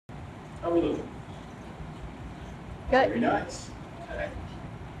How are we looking? Good. Very nice. Okay.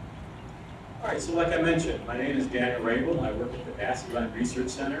 All right, so like I mentioned, my name is Daniel Rabel. I work at the NASA Glenn Research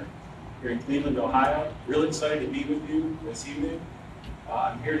Center here in Cleveland, Ohio. Really excited to be with you this evening.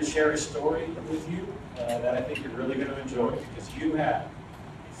 I'm here to share a story with you that I think you're really going to enjoy because you have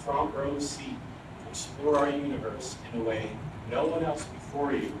a front row seat to explore our universe in a way no one else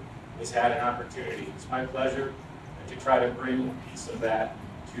before you has had an opportunity. It's my pleasure to try to bring a piece of that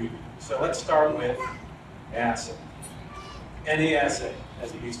to you. So let's start with NASA. NASA,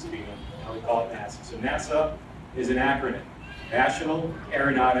 as it used to be known. Now we call it NASA. So NASA is an acronym, National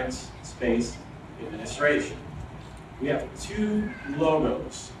Aeronautics Space Administration. We have two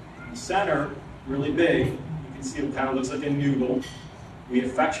logos. In the center, really big, you can see it kind of looks like a noodle. We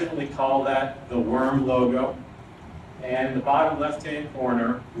affectionately call that the worm logo. And in the bottom left-hand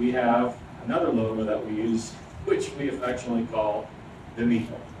corner, we have another logo that we use, which we affectionately call the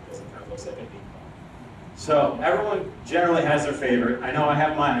meatball, because it kind of looks like a meatball. So everyone generally has their favorite. I know I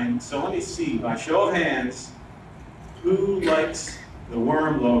have mine. So let me see, by show of hands, who likes the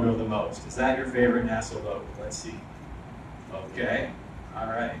worm logo the most? Is that your favorite NASA logo? Let's see. Okay. All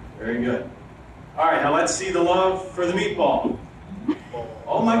right. Very good. All right. Now let's see the love for the meatball.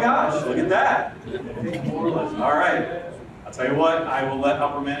 Oh my gosh! Look at that. All right. I'll tell you what. I will let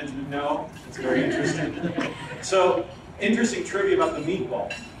upper management know. It's very interesting. So, interesting trivia about the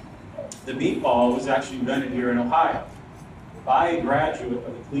meatball. The meatball was actually invented here in Ohio by a graduate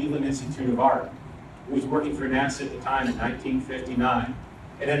of the Cleveland Institute of Art who was working for NASA at the time in 1959.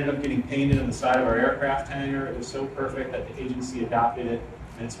 It ended up getting painted on the side of our aircraft hangar. It was so perfect that the agency adopted it,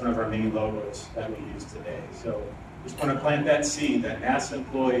 and it's one of our main logos that we use today. So just want to plant that seed that NASA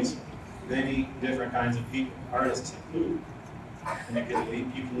employs many different kinds of people, artists included, and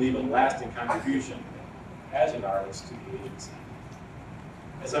you can leave a lasting contribution as an artist to the agency.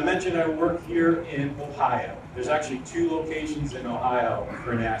 As I mentioned, I work here in Ohio. There's actually two locations in Ohio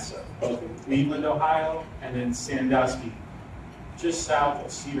for NASA, both in Cleveland, Ohio, and in Sandusky, just south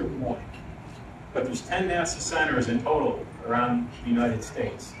of Cedar Point. But there's 10 NASA centers in total around the United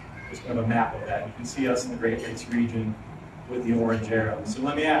States. Just kind of a map of that. You can see us in the Great Lakes region with the orange arrow. So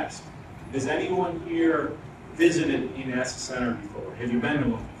let me ask, has anyone here visited a NASA center before? Have you been to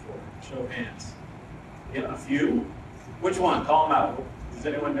one before? Show of hands. Yeah, a few. Which one? Call them out. Does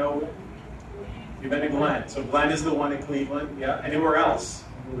anyone know? You've been to Glenn. So Glenn is the one in Cleveland. Yeah. Anywhere else?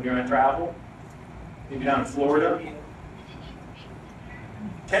 When you're on travel? Maybe down in Florida?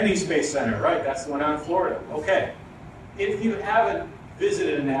 Kennedy Space Center, right, that's the one out in Florida. Okay. If you haven't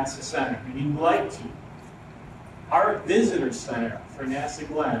visited a NASA center and you'd like to, our visitor center for NASA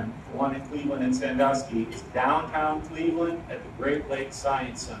Glenn, the one in Cleveland and Sandusky, is downtown Cleveland at the Great Lakes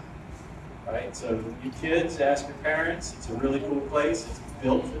Science Center. Right, so you kids, ask your parents. It's a really cool place. It's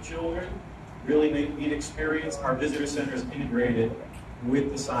built for children. Really neat experience. Our visitor center is integrated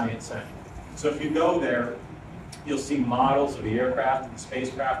with the Science Center. So if you go there, you'll see models of the aircraft and the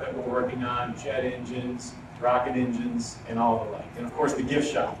spacecraft that we're working on, jet engines, rocket engines, and all the like. And of course, the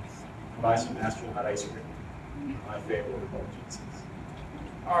gift shop. You can buy some astronaut ice cream. My favorite indulgences.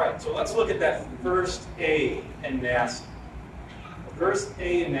 All right, so let's look at that first A in NASA. The first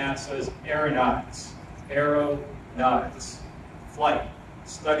A in NASA is aeronautics. Aeronautics. Flight.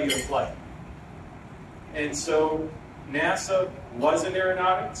 Study of flight. And so NASA was in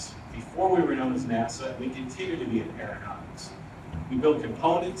aeronautics. Before we were known as NASA, we continue to be in aeronautics. We build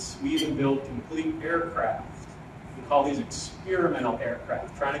components, we even build complete aircraft. We call these experimental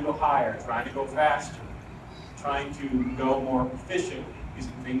aircraft, trying to go higher, trying to go faster, trying to go more efficiently,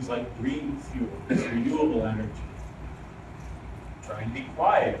 using things like green fuel, renewable energy, trying to be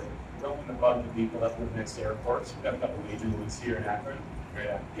quieter, going above the people that live next to airports. We've got a couple major ones here in Akron, right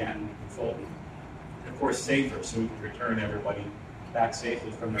at Gannon and Fulton. And of course, safer, so we can return everybody back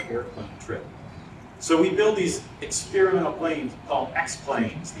safely from their airplane trip. So we build these experimental planes called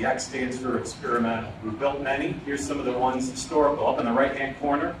X-planes. The X stands for experimental. We've built many. Here's some of the ones historical. Up in the right-hand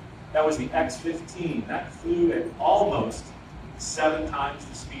corner, that was the X-15. That flew at almost 7 times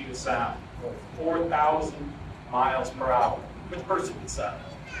the speed of sound, or 4,000 miles per hour, with person inside.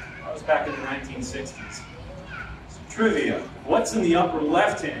 That was back in the 1960s. So trivia, what's in the upper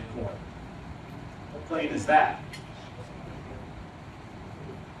left-hand corner? What plane is that?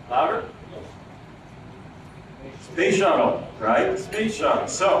 Louder? Space shuttle, right? Space shuttle.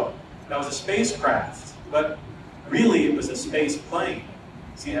 So, that was a spacecraft, but really it was a space plane.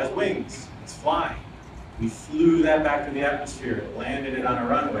 See, it has wings. It's flying. We flew that back to the atmosphere, landed it on a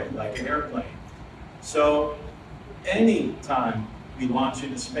runway like an airplane. So, any time we launch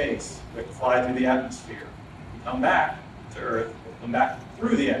into space, we have to fly through the atmosphere. We come back to Earth, we come back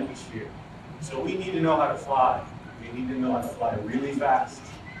through the atmosphere. So we need to know how to fly. We need to know how to fly really fast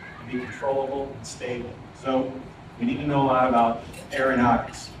and be controllable and stable. So we need to know a lot about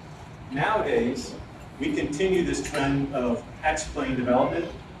aeronautics. Nowadays, we continue this trend of X-plane development.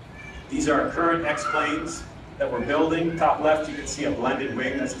 These are our current X-planes that we're building. Top left, you can see a blended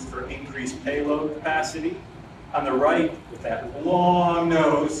wing. This is for increased payload capacity. On the right, with that long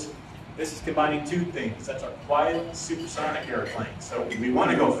nose, this is combining two things. That's our quiet supersonic airplane. So we want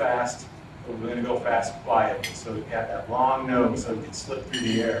to go fast, but we're going to go fast quietly. So we have that long nose so we can slip through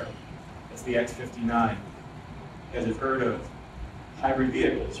the air. That's the X-59. You guys have heard of hybrid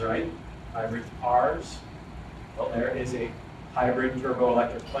vehicles, right? Hybrid cars. Well, there is a hybrid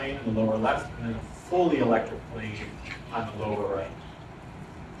turbo-electric plane in the lower left, and then a fully electric plane on the lower right.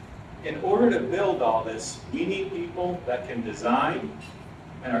 In order to build all this, we need people that can design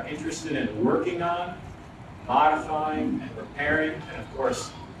and are interested in working on, modifying, and repairing, and of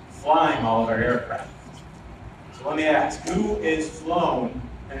course, flying all of our aircraft. So let me ask, who has flown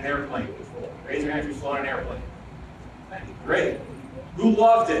an airplane before? Raise your hand if you've flown an airplane. Great. Who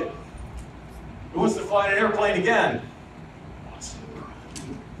loved it? Who wants to fly an airplane again? Awesome.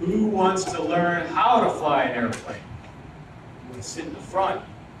 Who wants to learn how to fly an airplane? You want to sit in the front,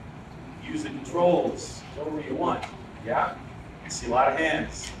 use the controls, whatever you want. Yeah? I see a lot of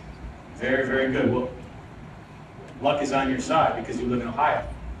hands. Very, very good. Well, luck is on your side because you live in Ohio.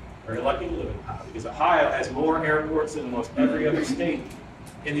 Very lucky to live in Ohio because Ohio has more airports than almost every other state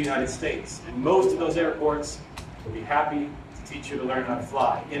in the United States. And most of those airports will be happy to teach you to learn how to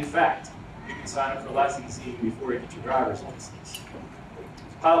fly. In fact, you can sign up for lessons even before you get your driver's license. As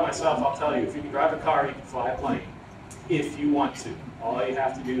a pilot myself, I'll tell you, if you can drive a car, you can fly a plane. If you want to. All you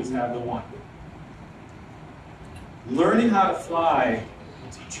have to do is have the one. Learning how to fly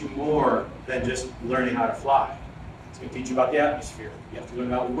will teach you more than just learning how to fly. It's going to teach you about the atmosphere. You have to learn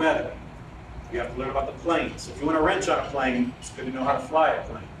about the weather. You have to learn about the plane. So if you want to wrench on a plane, it's good to know how to fly a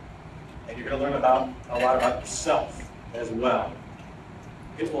plane. And you're going to learn a lot about yourself as well.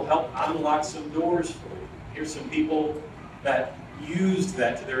 It will help unlock some doors for you. Here's some people that used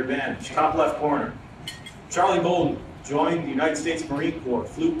that to their advantage. Top left corner. Charlie Bolden joined the United States Marine Corps,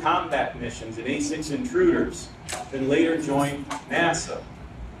 flew combat missions in A-6 intruders, then later joined NASA.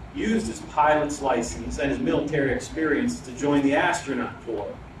 Used his pilot's license and his military experience to join the astronaut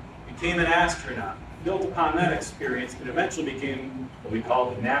corps. Became an astronaut, built upon that experience, and eventually became what we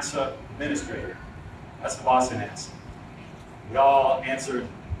call the NASA administrator. That's the boss of NASA. We all answered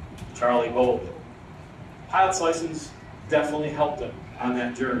Charlie Bolden. Pilot's license definitely helped him on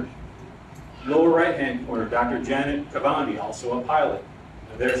that journey. Lower right-hand corner, Dr. Janet Cavandi, also a pilot.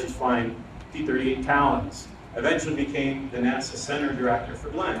 Now there she's flying P-38 Talons. Eventually became the NASA Center Director for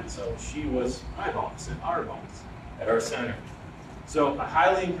Glenn. So she was my boss and our boss at our center. So I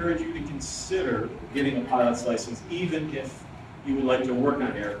highly encourage you to consider getting a pilot's license, even if you would like to work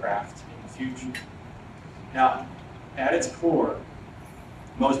on aircraft in the future. Now, at its core,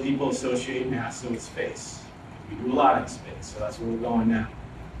 most people associate NASA with space. We do a lot in space, so that's where we're going now.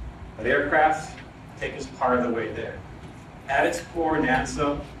 But aircraft take us part of the way there. At its core,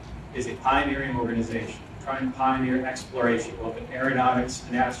 NASA is a pioneering organization, trying to pioneer exploration, both in aeronautics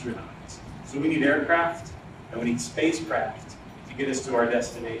and astronautics. So we need aircraft, and we need spacecraft to get us to our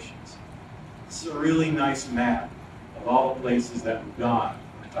destinations. This is a really nice map of all the places that we've gone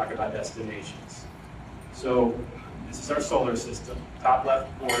when I talk about destinations. So this is our solar system. Top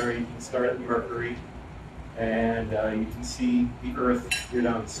left corner, you can start at Mercury, and you can see the Earth here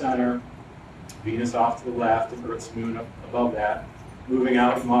down the center, Venus off to the left, and Earth's moon up above that. Moving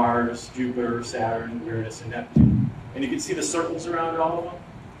out Mars, Jupiter, Saturn, Uranus, and Neptune. And you can see the circles around all of them.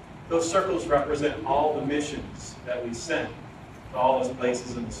 Those circles represent all the missions that we sent to all those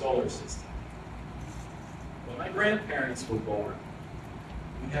places in the solar system. When my grandparents were born,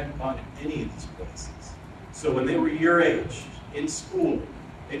 we hadn't gone to any of these places. So when they were your age, in school,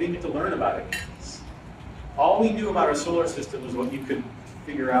 they didn't get to learn about any of this. All we knew about our solar system was what you could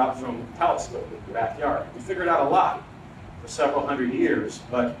figure out from a telescope in your backyard. We figured out a lot for several hundred years,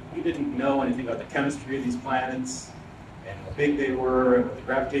 but we didn't know anything about the chemistry of these planets, and how big they were, and what the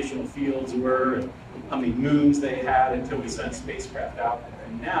gravitational fields were, and how many moons they had until we sent spacecraft out there.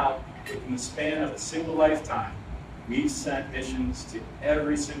 And now, within the span of a single lifetime, we've sent missions to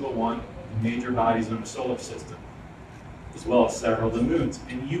every single one of the major bodies in the solar system, as well as several of the moons.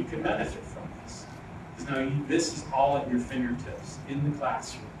 And you can benefit from this. Because now this is all at your fingertips in the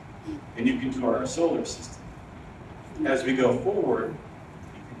classroom, and you can tour our solar system. As we go forward,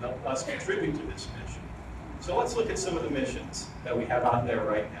 you can help us contribute to this mission. So let's look at some of the missions that we have out there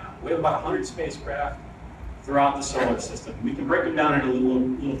right now. We have about 100 spacecraft throughout the solar system. We can break them down into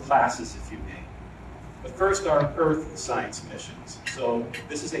little classes if you may. But first, our Earth science missions. So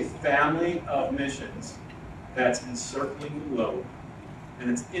this is a family of missions that's encircling the globe, and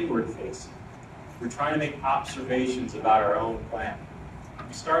it's inward facing. We're trying to make observations about our own planet.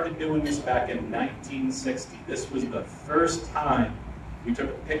 We started doing this back in 1960. This was the first time we took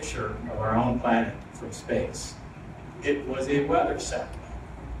a picture of our own planet from space. It was a weather satellite,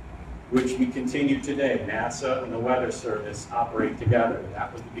 which we continue today. NASA and the Weather Service operate together.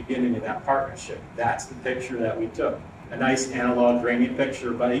 That was the beginning of that partnership. That's the picture that we took. A nice analog grainy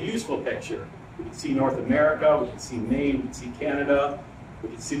picture, but a useful picture. We can see North America, we can see Maine, we can see Canada, we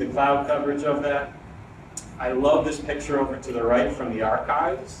can see the cloud coverage of that. I love this picture over to the right from the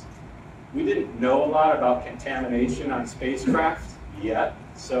archives. We didn't know a lot about contamination on spacecraft yet,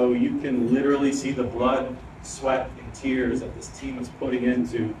 so you can literally see the blood, sweat, and tears that this team was putting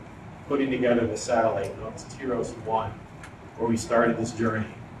into putting together the satellite, known as TIROS-1, where we started this journey.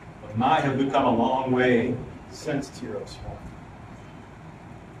 But my, have we come a long way since TIROS-1.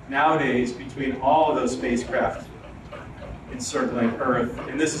 Nowadays, between all of those spacecraft encircling Earth,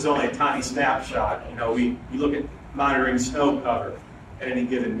 and this is only a tiny snapshot, you know, we look at monitoring snow cover at any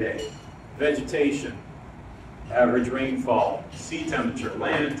given day, vegetation, average rainfall, sea temperature,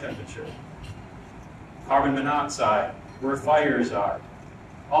 land temperature, carbon monoxide, where fires are.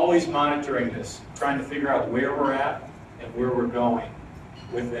 Always monitoring this, trying to figure out where we're at and where we're going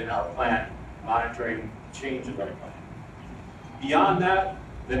within our planet, monitoring the change of our planet. Beyond that,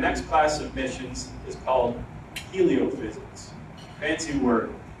 the next class of missions is called heliophysics. Fancy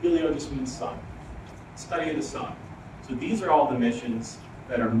word. Helio just means sun. Study of the sun. So these are all the missions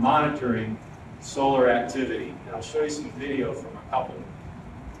that are monitoring solar activity. And I'll show you some video from a couple.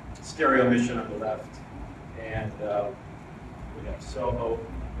 Stereo mission on the left, and we have SOHO on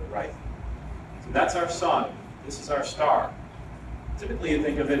the right. So that's our sun. This is our star. Typically you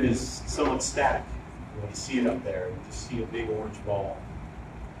think of it as somewhat static. When you see it up there, you just see a big orange ball.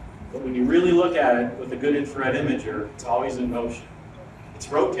 But when you really look at it with a good infrared imager, it's always in motion. It's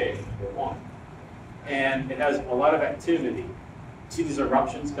rotating, number one. And it has a lot of activity. See these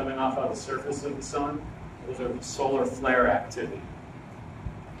eruptions coming off on the surface of the sun? Those are solar flare activity.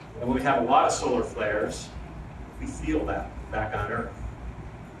 And when we have a lot of solar flares, we feel that back on Earth.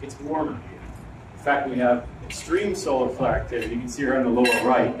 It gets warmer here. In fact, we have extreme solar flare activity. You can see here on the lower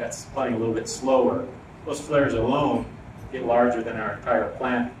right, that's playing a little bit slower. Those flares alone get larger than our entire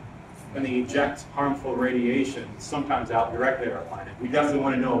planet. When they eject harmful radiation, sometimes out directly at our planet. We definitely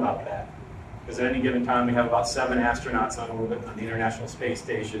want to know about that. Because at any given time, we have about 7 astronauts on orbit on the International Space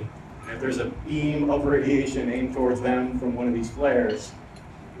Station. And if there's a beam of radiation aimed towards them from one of these flares,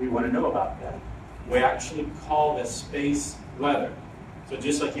 we want to know about that. We actually call this space weather. So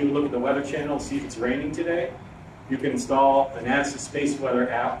just like you would look at the Weather Channel and see if it's raining today, you can install the NASA Space Weather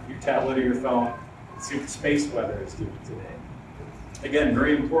app, your tablet or your phone, and see what the space weather is doing today. Again,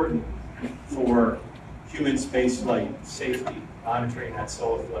 very important for human spaceflight safety, monitoring that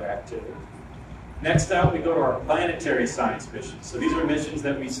solar flare activity. Next out, we go to our planetary science missions. So these are missions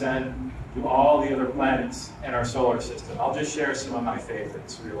that we send to all the other planets in our solar system. I'll just share some of my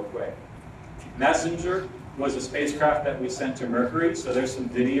favorites real quick. Messenger was a spacecraft that we sent to Mercury, so there's some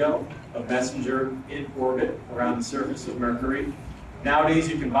video of Messenger in orbit around the surface of Mercury. Nowadays,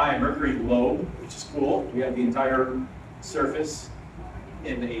 you can buy a Mercury globe, which is cool. We have the entire surface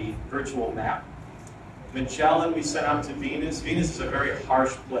in a virtual map. Magellan we sent out to Venus. Venus is a very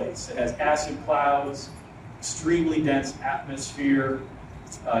harsh place. It has acid clouds, extremely dense atmosphere,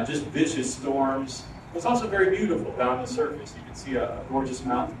 just vicious storms. It's also very beautiful down the surface. You can see a gorgeous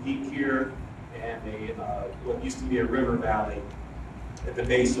mountain peak here and what used to be a river valley at the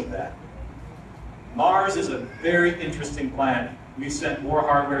base of that. Mars is a very interesting planet. We sent more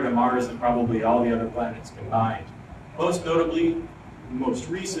hardware to Mars than probably all the other planets combined. Most notably, most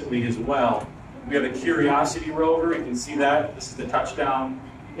recently as well, we have a Curiosity rover. You can see that. This is the touchdown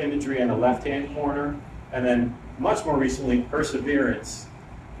imagery on the left-hand corner. And then much more recently, Perseverance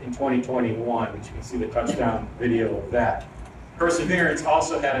in 2021, which you can see the touchdown video of that. Perseverance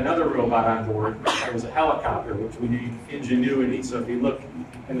also had another robot on board. It was a helicopter, which we named Ingenuity. So if you look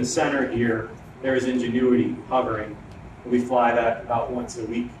in the center here, there's Ingenuity hovering. We fly that about once a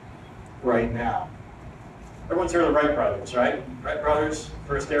week right now. Everyone's heard of the Wright brothers, right? Wright brothers,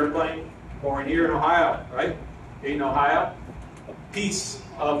 first airplane, born here in Ohio, right? In Ohio. A piece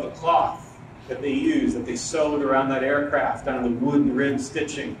of the cloth that they used, that they sewed around that aircraft on the wooden rim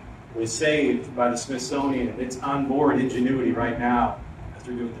stitching, was saved by the Smithsonian. It's on board Ingenuity right now as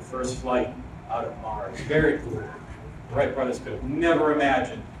they're doing the first flight out of Mars. Very cool. The Wright brothers could have never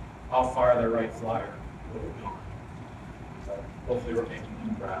imagined how far their Wright flyer So hopefully we're making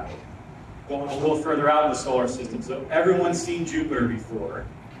them proud. Going a little further out in the solar system. So everyone's seen Jupiter before.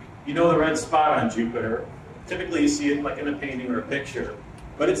 You know the red spot on Jupiter. Typically you see it like in a painting or a picture,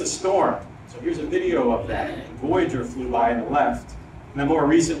 but it's a storm. So here's a video of that. Voyager flew by on the left, and then more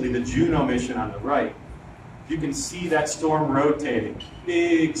recently the Juno mission on the right. You can see that storm rotating.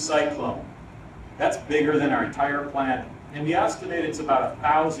 Big cyclone. That's bigger than our entire planet. And we estimate it's about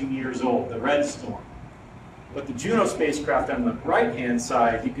 1,000 years old, the red storm. But the Juno spacecraft on the right-hand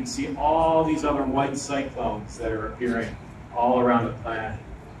side, you can see all these other white cyclones that are appearing all around the planet.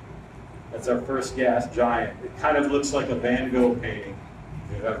 That's our first gas giant. It kind of looks like a Van Gogh painting,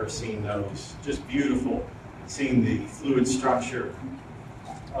 if you've ever seen those. Just beautiful, seeing the fluid structure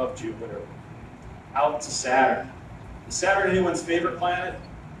of Jupiter. Out to Saturn. Is Saturn anyone's favorite planet?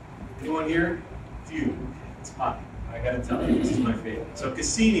 Anyone here? Few. It's mine. I gotta tell you, this is my favorite. So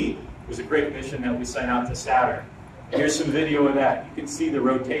Cassini was a great mission that we sent out to Saturn. Here's some video of that. You can see the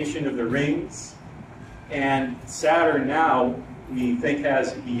rotation of the rings. And Saturn now, we think,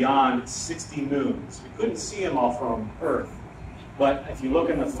 has beyond 60 moons. We couldn't see them all from Earth. But if you look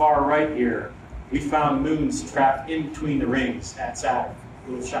in the far right here, we found moons trapped in between the rings at Saturn.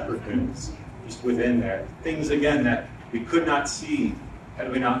 Little shepherd moons, just within there. Things, again, that we could not see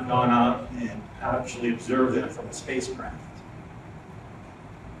had we not gone out and actually observed them from a spacecraft.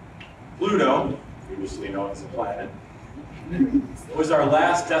 Pluto, previously known as a planet, was our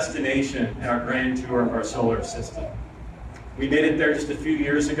last destination in our grand tour of our solar system. We made it there just a few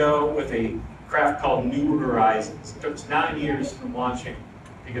years ago with a craft called New Horizons. It took us 9 years from launching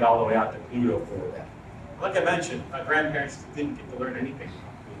to get all the way out to Pluto for that. Like I mentioned, my grandparents didn't get to learn anything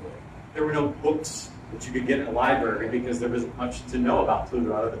about Pluto. There were no books that you could get in a library because there wasn't much to know about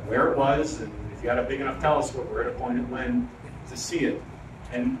Pluto other than where it was, and if you had a big enough telescope where to point it when to see it.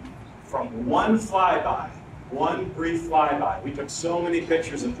 And from one flyby, one brief flyby, we took so many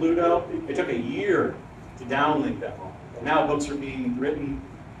pictures of Pluto, it took a year to downlink them all. And now books are being written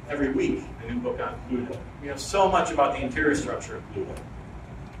every week, a new book on Pluto. We have so much about the interior structure of Pluto.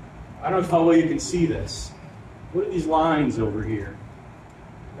 I don't know how well you can see this. What are these lines over here?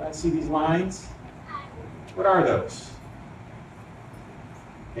 You guys see these lines? What are those?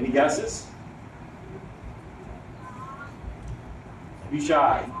 Any guesses? Be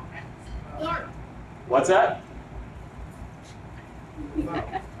shy. What's that?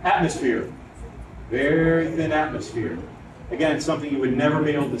 Atmosphere. Very thin atmosphere. Again, it's something you would never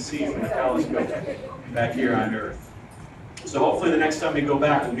be able to see from a telescope back here on Earth. So hopefully the next time we go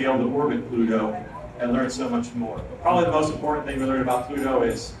back, we'll be able to orbit Pluto and learn so much more. But probably the most important thing we learn about Pluto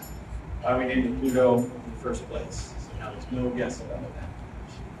is why we named it Pluto in the first place. So now there's no guess about that.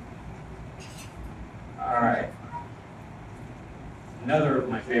 All right. Another of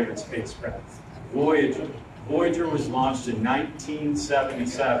my favorite spacecraft, Voyager. Voyager was launched in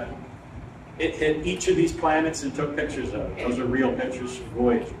 1977. It hit each of these planets and took pictures of it. Those are real pictures from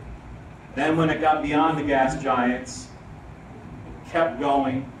Voyager. Then when it got beyond the gas giants, it kept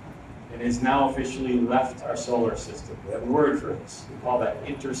going and has now officially left our solar system. We have a word for this. We call that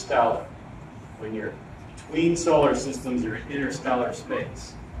interstellar. When you're between solar systems, you're in interstellar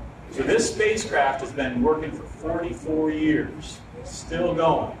space. So this spacecraft has been working for 44 years, still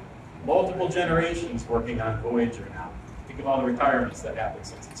going. Multiple generations working on Voyager now. Think of all the retirements that happened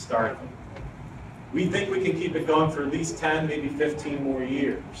since it started. We think we can keep it going for at least 10, maybe 15 more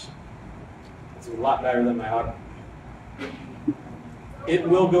years. It's a lot better than my automobile. It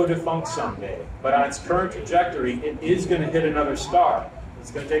will go defunct someday, but on its current trajectory, it is going to hit another star.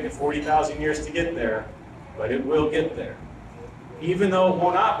 It's going to take it 40,000 years to get there, but it will get there. Even though it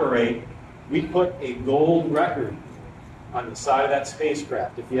won't operate, we put a gold record on the side of that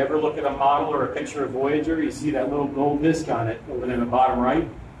spacecraft. If you ever look at a model or a picture of Voyager, you see that little gold disc on it over there in the bottom right.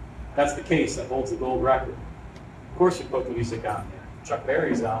 That's the case that holds the gold record. Of course, we put music on there. Chuck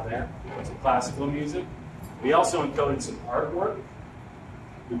Berry's on there. We put some classical music. We also encoded some artwork.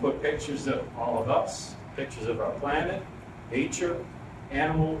 We put pictures of all of us, pictures of our planet, nature,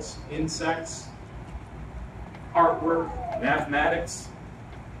 animals, insects, artwork, mathematics.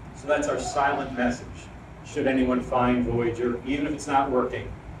 So that's our silent message. Should anyone find Voyager, even if it's not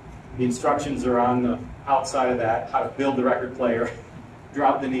working, the instructions are on the outside of that, how to build the record player,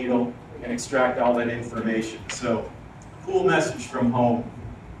 drop the needle, and extract all that information. So, cool message from home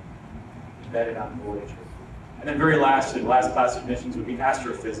embedded on Voyager. And then very lastly, the last class of missions would be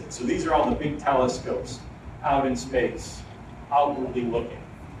astrophysics. So these are all the big telescopes out in space, outwardly looking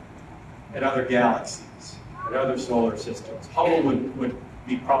at other galaxies, at other solar systems. Hubble would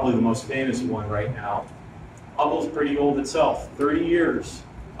be probably the most famous one right now. Hubble's pretty old itself, 30 years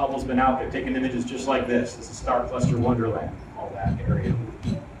Hubble's been out there taking images just like this. This is Star Cluster Wonderland, all that area.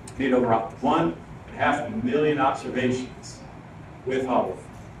 Made over 1.5 million observations with Hubble.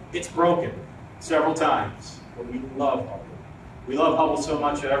 It's broken several times, but we love Hubble. We love Hubble so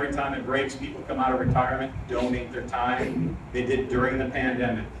much that every time it breaks, people come out of retirement, donate their time. They did during the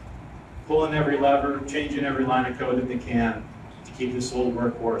pandemic. Pulling every lever, changing every line of code that they can to keep this old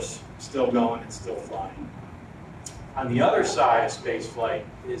workhorse still going and still flying. On the other side of spaceflight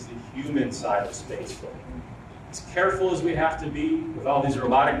is the human side of spaceflight. As careful as we have to be with all these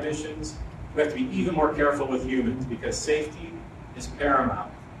robotic missions, we have to be even more careful with humans because safety is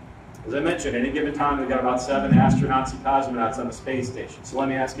paramount. As I mentioned, at any given time, we've got about 7 astronauts and cosmonauts on the space station. So let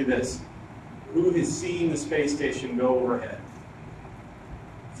me ask you this. Who has seen the space station go overhead?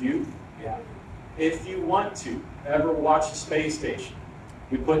 You? Yeah. If you want to ever watch the space station,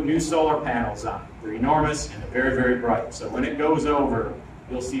 we put new solar panels on. They're enormous and they're very, very bright. So when it goes over,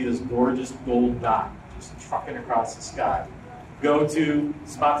 you'll see this gorgeous gold dot just trucking across the sky. Go to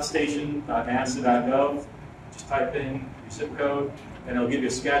spotthestation.nasa.gov, just type in your zip code, and it'll give you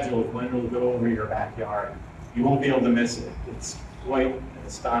a schedule of when it'll go over your backyard. You won't be able to miss it. It's quite an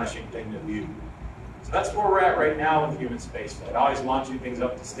astonishing thing to view. So that's where we're at right now with human spaceflight. Always launching things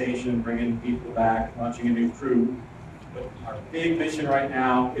up to station, bringing people back, launching a new crew. But our big mission right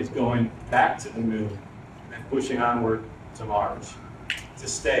now is going back to the moon and pushing onward to Mars to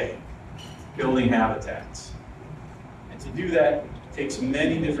stay, building habitats. And to do that takes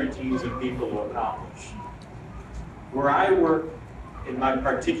many different teams of people to accomplish. Where I work in my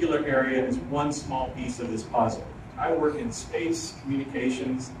particular area is one small piece of this puzzle. I work in space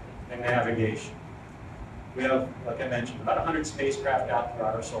communications and navigation. We have, like I mentioned, about 100 spacecraft out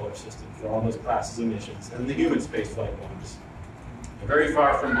throughout our solar system for all those classes of missions, and the human spaceflight ones. They're very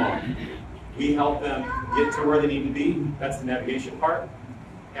far from home. We help them get to where they need to be. That's the navigation part.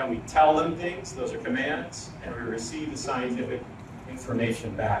 And we tell them things, those are commands, and we receive the scientific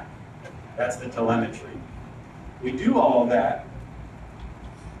information back. That's the telemetry. We do all of that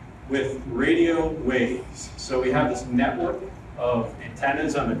with radio waves. So we have this network of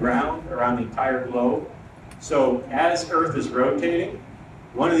antennas on the ground around the entire globe. So as Earth is rotating,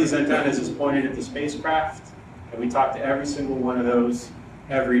 one of these antennas is pointed at the spacecraft, and we talk to every single one of those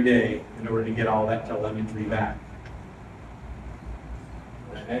every day in order to get all that telemetry back.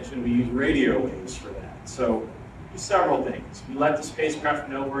 I mentioned we use radio waves for that. So we do several things. We let the spacecraft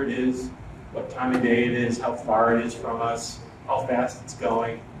know where it is, what time of day it is, how far it is from us, how fast it's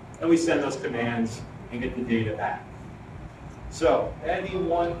going, and we send those commands and get the data back. So,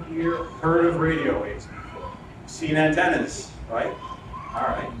 anyone here heard of radio waves before? Seen antennas, right? All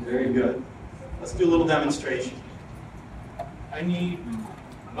right, very good. Let's do a little demonstration. I need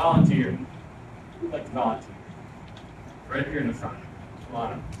a volunteer. Who'd like to volunteer? Right here in the front. Come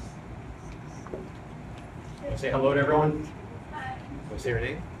on up. Say hello to everyone. Hi. Want to say your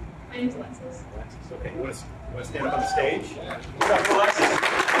name? My name's Alexis. Alexis, okay. You want to stand up on the stage? What's up, Alexis? All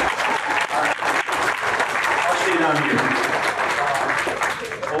right. I'll stay down here.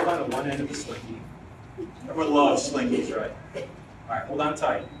 Hold on to one end of the slinky. Everyone loves slinkies, right? All right, hold on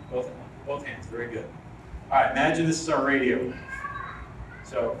tight. Both hands, very good. All right, imagine this is our radio.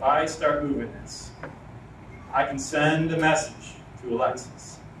 So if I start moving this, I can send a message to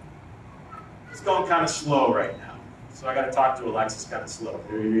Alexis. It's going kind of slow right now. So I got to talk to Alexis kind of slow.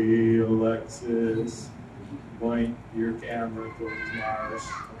 Hey, Alexis, point your camera towards Mars.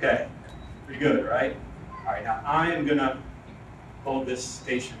 Okay, pretty good, right? All right, now I am going to hold this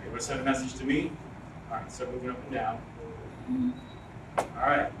stationary. You want to send a message to me? All right, so moving up and down. All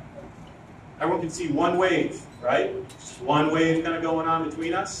right. Everyone can see one wave, right? Just one wave kind of going on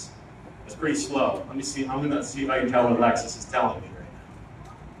between us. That's pretty slow. Let me see. I'm going to see if I can tell what Alexis is telling me right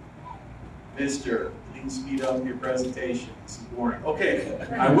now. Mister, please speed up your presentation. This is boring. Okay,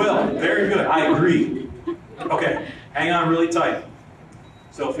 I will. Very good. I agree. Okay, hang on really tight.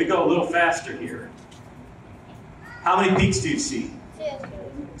 So if we go a little faster here, how many peaks do you see?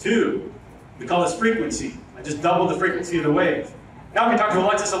 2. We call this frequency. I just doubled the frequency of the wave. Now I can talk to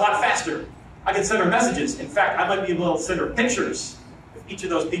Alexis a lot faster. I can send her messages. In fact, I might be able to send her pictures. If each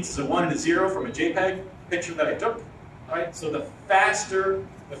of those peaks is a 1 and a 0 from a JPEG picture that I took. Right? So the faster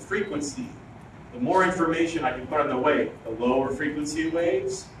the frequency, the more information I can put on the wave. The lower frequency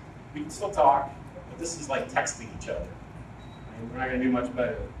waves, we can still talk, but this is like texting each other. And we're not going to do much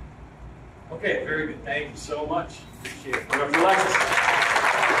better. Okay, very good. Thank you so much. Appreciate it. We're up to Alexis.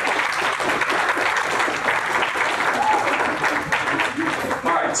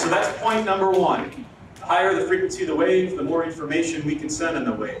 All right, so that's point number 1. The higher the frequency of the wave, the more information we can send in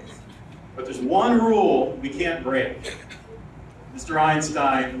the wave. But there's one rule we can't break. Mr.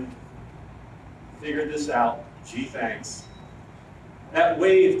 Einstein figured this out. Gee, thanks. That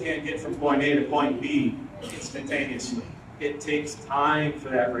wave can't get from point A to point B instantaneously. It takes time for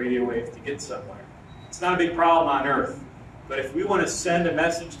that radio wave to get somewhere. It's not a big problem on Earth, but if we want to send a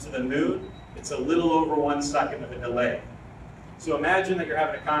message to the moon, it's a little over 1 second of a delay. So imagine that you're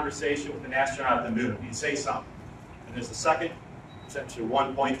having a conversation with an astronaut at the moon. You say something, and there's a second, essentially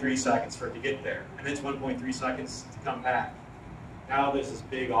 1.3 seconds for it to get there, and then it's 1.3 seconds to come back. Now there's this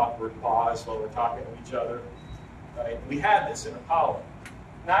big awkward pause while we're talking to each other. Right? We had this in Apollo.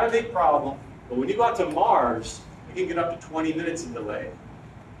 Not a big problem, but when you go out to Mars, you can get up to 20 minutes in delay.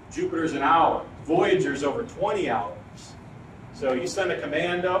 Jupiter's an hour. Voyager's over 20 hours. So you send a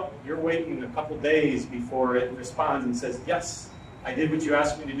command up, you're waiting a couple days before it responds and says, yes, I did what you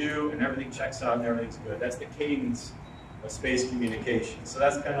asked me to do, and everything checks out and everything's good. That's the cadence of space communication. So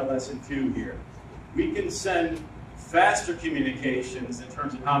that's kind of lesson 2 here. We can send faster communications in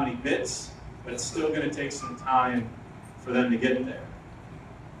terms of how many bits, but it's still going to take some time for them to get there.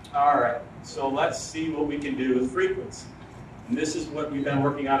 All right, so let's see what we can do with frequency. And this is what we've been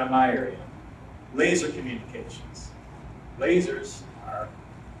working on in my area. Laser communications. Lasers are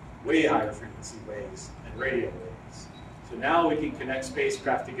way higher frequency waves than radio waves. So now we can connect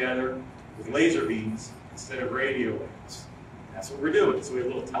spacecraft together with laser beams instead of radio waves. That's what we're doing. So we have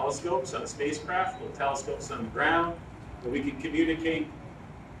little telescopes on the spacecraft, little telescopes on the ground, where we can communicate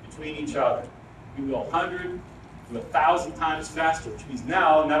between each other. We go 100 to 1,000 times faster, which means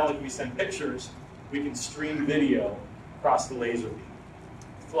now not only can we send pictures, we can stream video across the laser beam.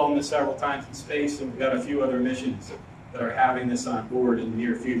 We've flown this several times in space, and we've got a few other missions that are having this on board in the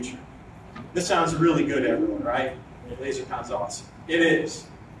near future. This sounds really good, everyone, right? LaserCon's awesome. It is,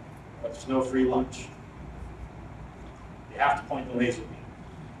 but there's no free lunch. You have to point the laser beam.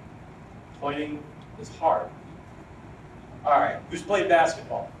 Pointing is hard. All right, who's played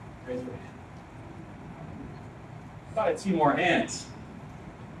basketball? Raise your hand. I thought I'd see more hands.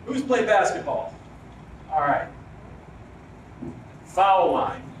 Who's played basketball? All right. Foul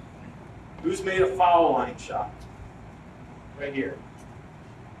line. Who's made a foul line shot? Right here.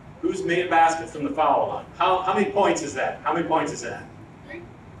 Who's made a basket from the foul line? How many points is that? How many points is that? 3.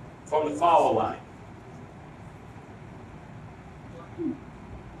 From the foul line.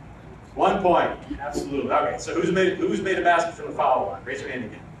 1 point. Absolutely. Okay, so who's made a basket from the foul line? Raise your hand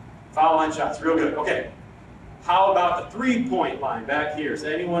again. Foul line shots. Real good. Okay. How about the 3-point line back here? Has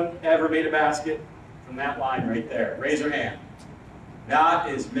anyone ever made a basket from that line right there? Raise your hand. Not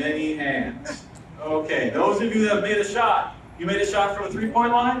as many hands. Okay, those of you that have made a shot, you made a shot from a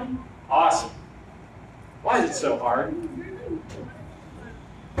 3-point line? Awesome. Why is it so hard?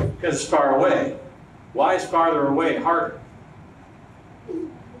 Because it's far away. Why is farther away harder?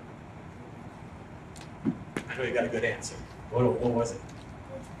 I know you got a good answer. What was it?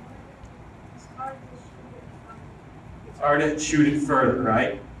 It's hard to shoot it further,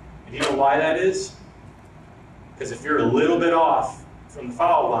 right? And you know why that is? Because if you're a little bit off from the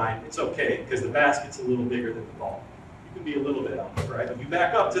foul line, it's okay, because the basket's a little bigger than the ball. You can be a little bit off, right? If you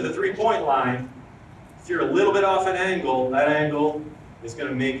back up to the 3-point line, if you're a little bit off an angle, that angle is going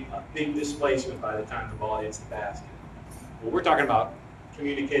to make a big displacement by the time the ball hits the basket. Well, we're talking about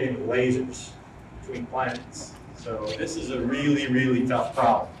communicating with lasers between planets. So this is a really, really tough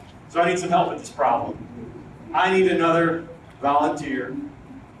problem. So I need some help with this problem. I need another volunteer.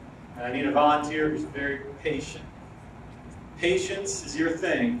 And I need a volunteer who's very patient. Patience is your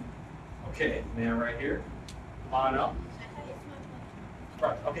thing. Okay, man right here. Come on up.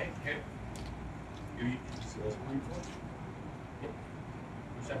 Right, okay, here. You see those points?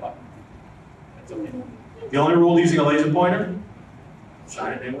 Push that button. That's okay. The only rule using a laser pointer,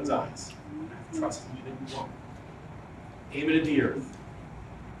 shine it in anyone's eyes. I trust you that you won't. Aim it at the earth.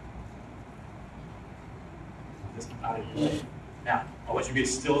 Just out of your way. Now, I want you to be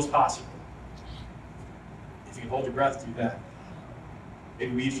as still as possible. If you can hold your breath, do that.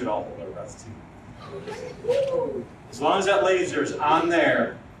 Maybe we should all hold our breath too. As long as that laser is on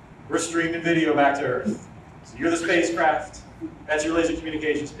there, we're streaming video back to Earth. So you're the spacecraft. That's your laser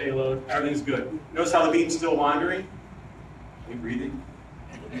communications payload. Everything's good. Notice how the beam's still wandering? Are you breathing?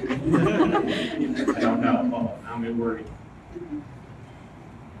 I don't know. Oh, now I'm getting worried.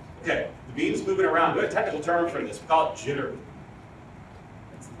 Okay, the beam's moving around. We have a technical term for this. We call it jitter.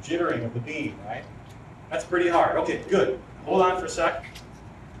 It's the jittering of the beam, right? That's pretty hard. Okay, good. Hold on for a sec.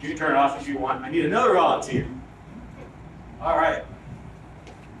 You can turn it off if you want. I need another volunteer. All right.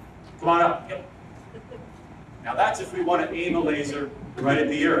 Come on up. Yep. Now that's if we want to aim a laser right at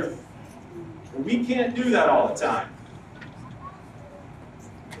the Earth. But we can't do that all the time.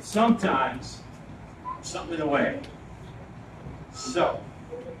 Sometimes there's something in the way. So,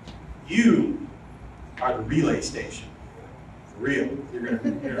 you are the relay station. For real. You're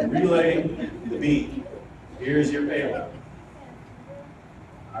gonna relay the beam. Here's your payload.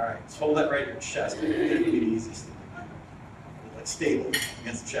 All right, just hold that right in your chest. That'll be the easiest thing. Like stable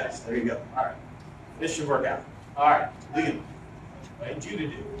against the chest. There you go. All right, this should work out. All right, Liam, what I need you to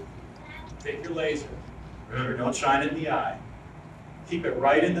do, take your laser. Remember, don't shine it in the eye. Keep it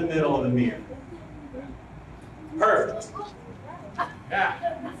right in the middle of the mirror. Perfect. Yeah.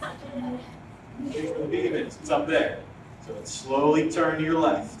 See where the beam is. It's up there. So let's slowly turn to your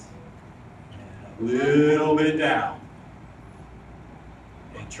left. And a little bit down.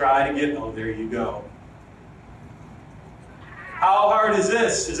 And try to get, oh, there you go. How hard is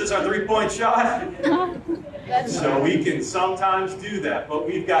this? Is this our three-point shot? So we can sometimes do that, but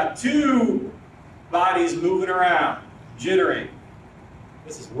we've got two bodies moving around, jittering.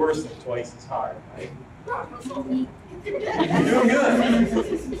 This is worse than twice as hard, right? You're doing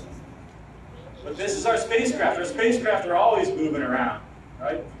good. But this is our spacecraft. Our spacecraft are always moving around,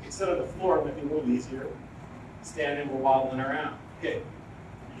 right? If you can sit on the floor, it might be a little easier. Standing, we're wobbling around. Okay,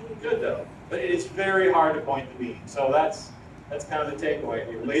 you're doing good though. But it is very hard to point the beam. So that's kind of the takeaway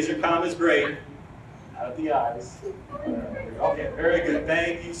here. Laser comm is great. Out of the eyes. Okay, very good.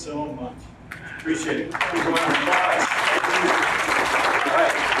 Thank you so much. Appreciate it. Keep going on. Applause. All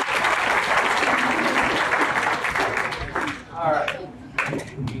right. All right.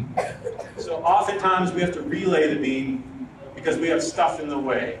 So oftentimes we have to relay the beam because we have stuff in the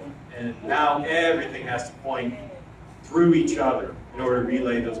way. And now everything has to point through each other in order to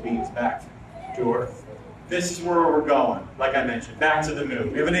relay those beams back to Earth. This is where we're going, like I mentioned, back to the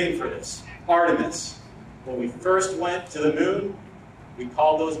moon. We have a name for this, Artemis. When we first went to the moon, we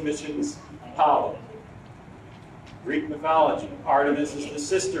called those missions Apollo. Greek mythology, Artemis is the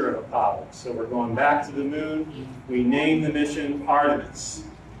sister of Apollo. So we're going back to the moon. We name the mission Artemis.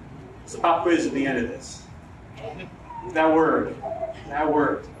 It's a pop quiz at the end of this. That word,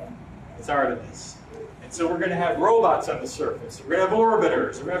 it's Artemis. And so we're going to have robots on the surface. We're going to have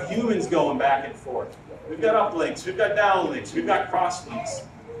orbiters. We're going to have humans going back and forth. We've got uplinks. We've got downlinks. We've got crosslinks.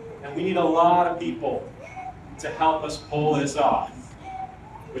 And we need a lot of people to help us pull this off.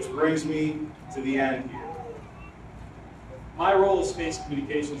 Which brings me to the end here. My role is space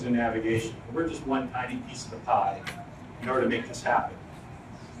communications and navigation. We're just one tiny piece of the pie in order to make this happen.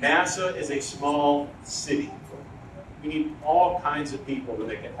 NASA is a small city. We need all kinds of people to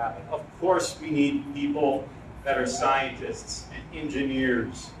make it happen. Of course, we need people that are scientists and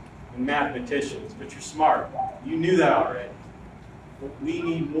engineers and mathematicians, but you're smart. You knew that already. But we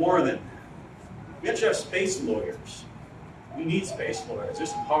need more than that. We actually have space lawyers. We need space lawyers.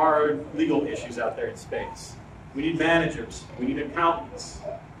 There's some hard legal issues out there in space. We need managers. We need accountants.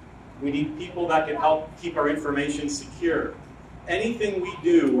 We need people that can help keep our information secure. Anything we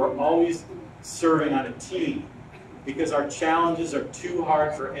do, we're always serving on a team because our challenges are too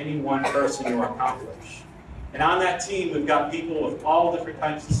hard for any one person to accomplish. And on that team, we've got people with all different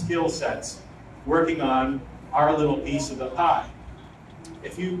types of skill sets working on our little piece of the pie.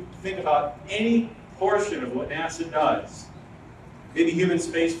 If you think about any portion of what NASA does, maybe human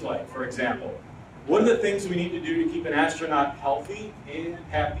spaceflight, for example, what are the things we need to do to keep an astronaut healthy and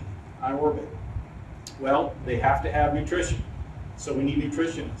happy on orbit? Well, they have to have nutrition. So we need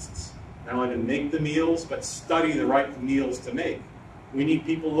nutritionists, not only to make the meals, but study the right meals to make. We need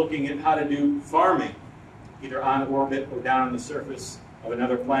people looking at how to do farming, either on orbit or down on the surface of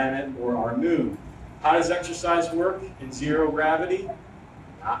another planet or our moon. How does exercise work in zero gravity?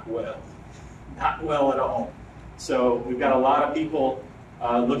 Not well. Not well at all. So we've got a lot of people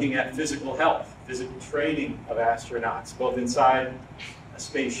looking at physical health, physical training of astronauts, both inside a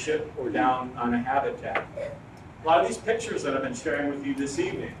spaceship or down on a habitat. A lot of these pictures that I've been sharing with you this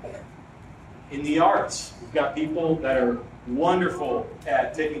evening. In the arts, we've got people that are wonderful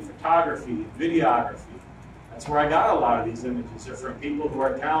at taking photography, videography. That's where I got a lot of these images. They're from people who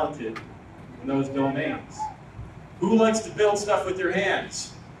are talented in those domains. Who likes to build stuff with their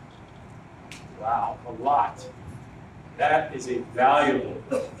hands? Wow, a lot. That is a valuable,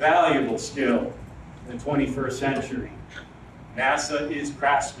 valuable skill in the 21st century. NASA is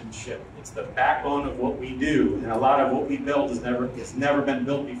craftsmanship. It's the backbone of what we do, and a lot of what we build has never been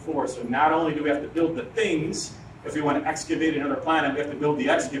built before. So not only do we have to build the things, if we want to excavate another planet, we have to build the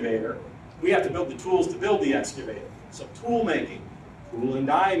excavator. We have to build the tools to build the excavator. So tool making, tool and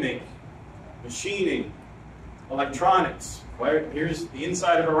die making, machining, electronics. Here's the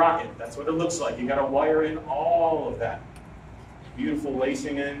inside of a rocket. That's what it looks like. You got to wire in all of that. Beautiful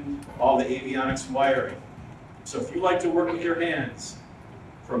lacing in, all the avionics wiring. So if you like to work with your hands,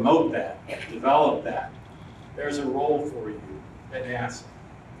 promote that, develop that. There's a role for you. at NASA.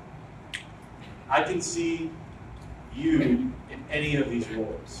 I can see you in any of these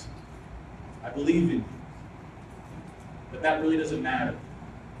roles. I believe in you. But that really doesn't matter.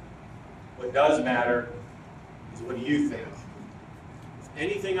 What does matter is what you think. If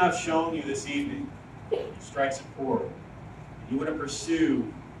anything I've shown you this evening strikes a chord, and you want to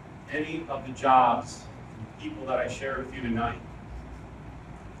pursue any of the jobs and people that I share with you tonight,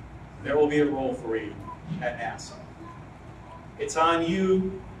 there will be a role for you at NASA. It's on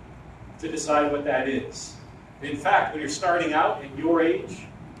you to decide what that is. And in fact, when you're starting out at your age,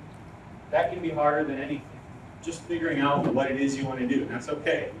 that can be harder than anything. Just figuring out what it is you want to do. And that's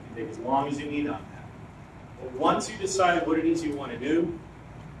okay. You can take as long as you need on that. But once you decide what it is you want to do,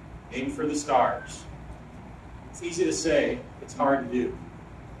 aim for the stars. It's easy to say, it's hard to do.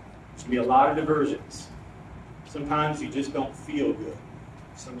 There's going to be a lot of diversions. Sometimes you just don't feel good.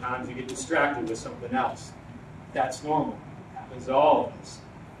 Sometimes you get distracted with something else. That's normal. It happens to all of us.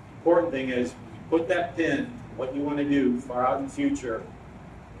 The important thing is, when you put that pin in what you want to do far out in the future,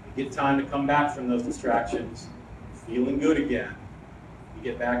 you get time to come back from those distractions, feeling good again, you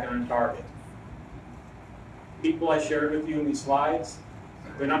get back on target. People I shared with you in these slides,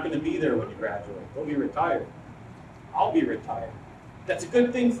 they're not going to be there when you graduate. They'll be retired. I'll be retired. That's a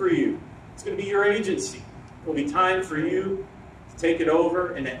good thing for you. It's going to be your agency. It'll be time for you to take it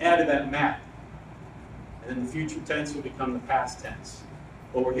over and to add to that map. And then the future tense will become the past tense.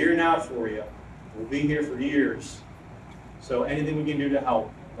 But we're here now for you. We'll be here for years. So anything we can do to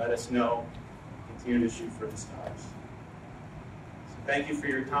help, let us know. Continue to shoot for the stars. So thank you for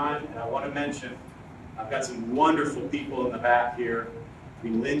your time. And I want to mention, I've got some wonderful people in the back here.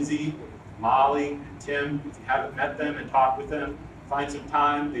 Between Lindsay, Molly, and Tim. If you haven't met them and talked with them, find some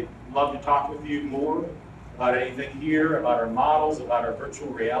time. They'd love to talk with you more about anything here, about our models, about our virtual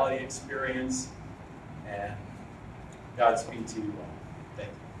reality experience. And Godspeed to you all.